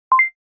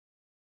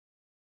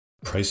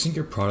Pricing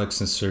your products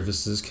and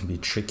services can be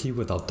tricky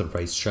without the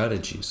right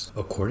strategies.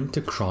 According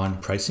to Cron,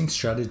 pricing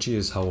strategy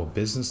is how a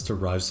business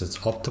derives its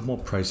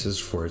optimal prices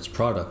for its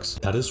products.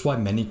 That is why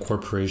many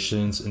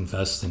corporations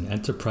invest in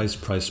enterprise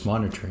price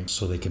monitoring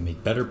so they can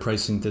make better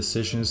pricing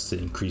decisions to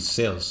increase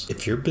sales.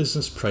 If your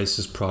business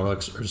prices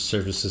products or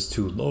services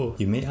too low,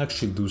 you may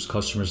actually lose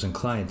customers and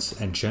clients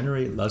and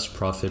generate less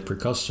profit per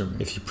customer.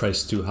 If you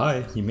price too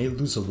high, you may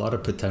lose a lot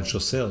of potential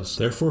sales.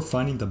 Therefore,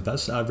 finding the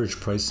best average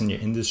price in your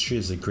industry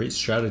is a great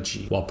strategy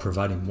while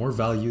providing more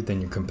value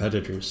than your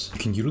competitors. You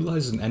can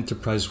utilize an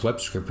enterprise web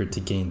scraper to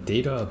gain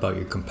data about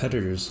your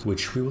competitors,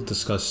 which we will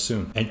discuss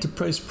soon.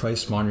 Enterprise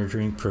price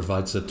monitoring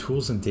provides the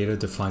tools and data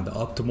to find the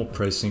optimal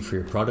pricing for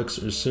your products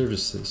or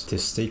services to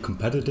stay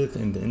competitive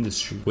in the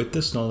industry. With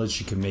this knowledge,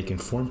 you can make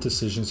informed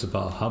decisions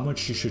about how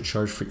much you should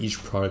charge for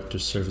each product or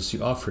service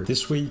you offer.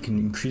 This way, you can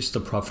increase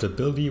the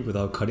profitability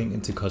without cutting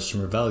into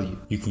customer value.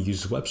 You can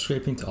use web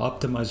scraping to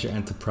optimize your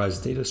enterprise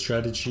data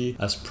strategy,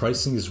 as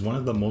pricing is one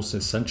of the most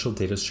essential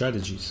data strategies.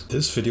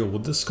 This video will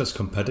discuss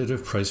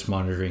competitive price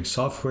monitoring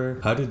software,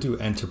 how to do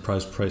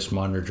enterprise price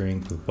monitoring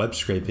with web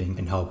scraping,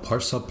 and how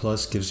ParseHub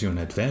Plus gives you an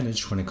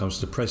advantage when it comes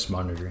to price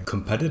monitoring.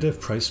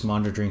 Competitive price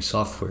monitoring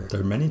software.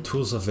 There are many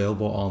tools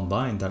available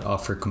online that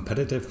offer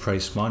competitive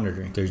price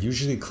monitoring. They're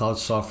usually cloud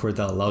software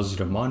that allows you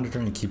to monitor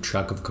and keep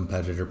track of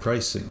competitor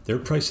pricing. Their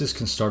prices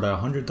can start at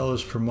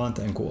 $100 per month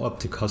and go up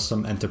to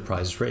custom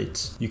enterprise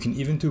rates. You can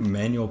even do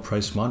manual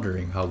price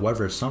monitoring,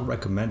 however, it's not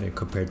recommended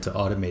compared to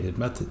automated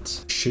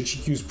methods. Should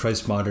you use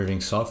price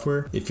monitoring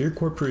software? If your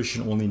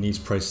corporation only needs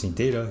pricing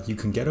data, you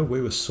can get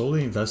away with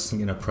solely investing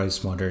in a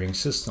price monitoring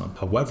system.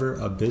 However,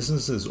 a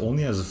business is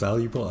only as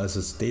valuable as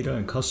its data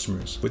and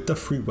customers. With the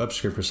free web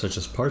scraper such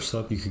as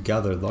ParseHub, you could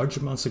gather large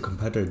amounts of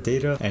competitor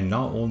data and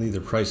not only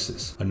their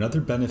prices.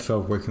 Another benefit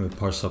of working with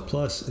ParseHub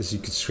Plus is you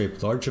can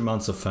scrape large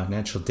amounts of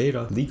financial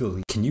data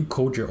legally. Can you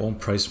code your own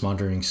price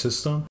monitoring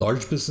system?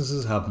 Large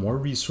businesses have more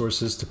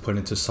resources to put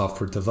into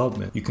software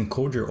development. You can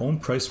code your own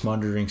price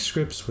monitoring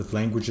scripts with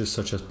languages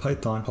such as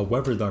Python.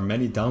 However, there are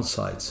many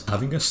downsides.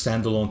 Having a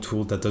standalone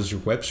tool that does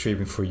your web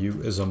scraping for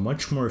you is a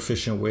much more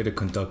efficient way to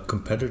conduct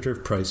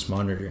competitive price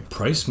monitoring.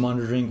 Price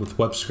monitoring with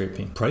web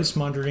scraping. Price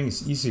monitoring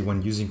is easy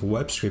when using a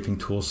web scraping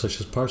tool such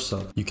as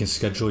ParseHub. You can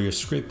schedule your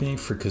scraping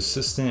for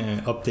consistent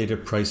and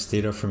updated price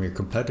data from your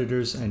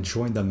competitors and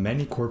join the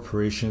many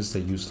corporations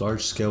that use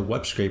large-scale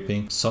web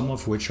scraping, some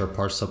of which are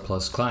ParseHub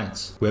Plus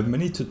clients. We have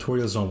many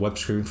tutorials on web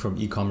scraping from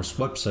e-commerce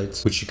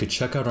websites, which you could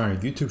check out on our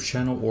YouTube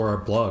channel or our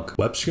blog.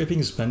 Web scraping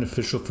is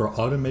beneficial for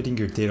automating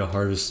your data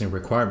harvesting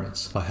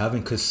requirements. By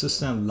having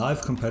consistent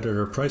live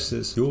competitor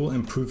prices, you will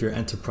improve your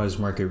enterprise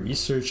market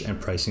research and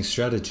pricing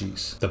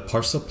strategies. The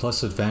ParseHub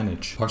Plus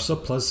advantage.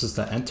 ParseHub Plus is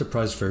the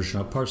enterprise version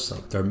of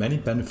ParseHub. There are many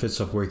benefits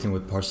of working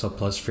with ParseHub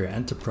Plus for your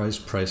enterprise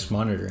price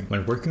monitoring.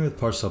 When working with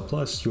ParseHub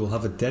Plus, you will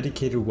have a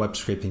dedicated web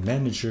scraping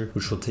manager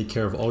which will take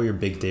care of all your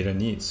big data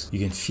needs. You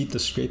can feed the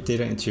scraped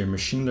data into your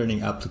machine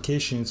learning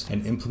applications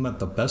and implement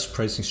the best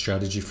pricing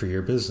strategy for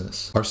your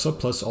business. ParseHub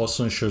Plus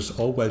also ensures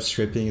all web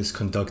scraping is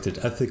conducted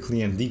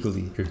ethically and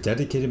legally. Your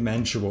dedicated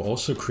manager will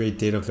also create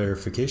data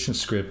verification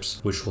scripts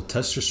which will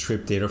test your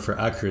scraped data for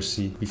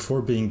accuracy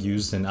before being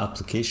used in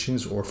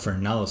applications or for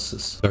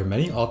analysis. There are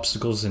many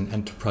obstacles in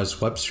enterprise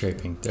web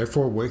scraping,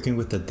 therefore working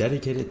with a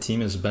dedicated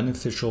team is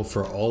beneficial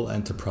for all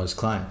enterprise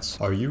clients.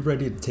 Are you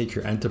ready to take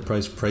your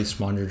enterprise price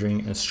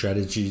monitoring and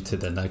strategy to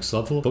the next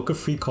level? Book a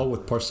free call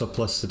with ParseHub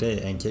Plus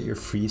today and get your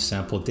free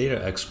sample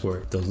data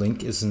export. The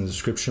link is in the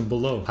description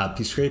below.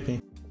 Happy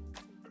scraping!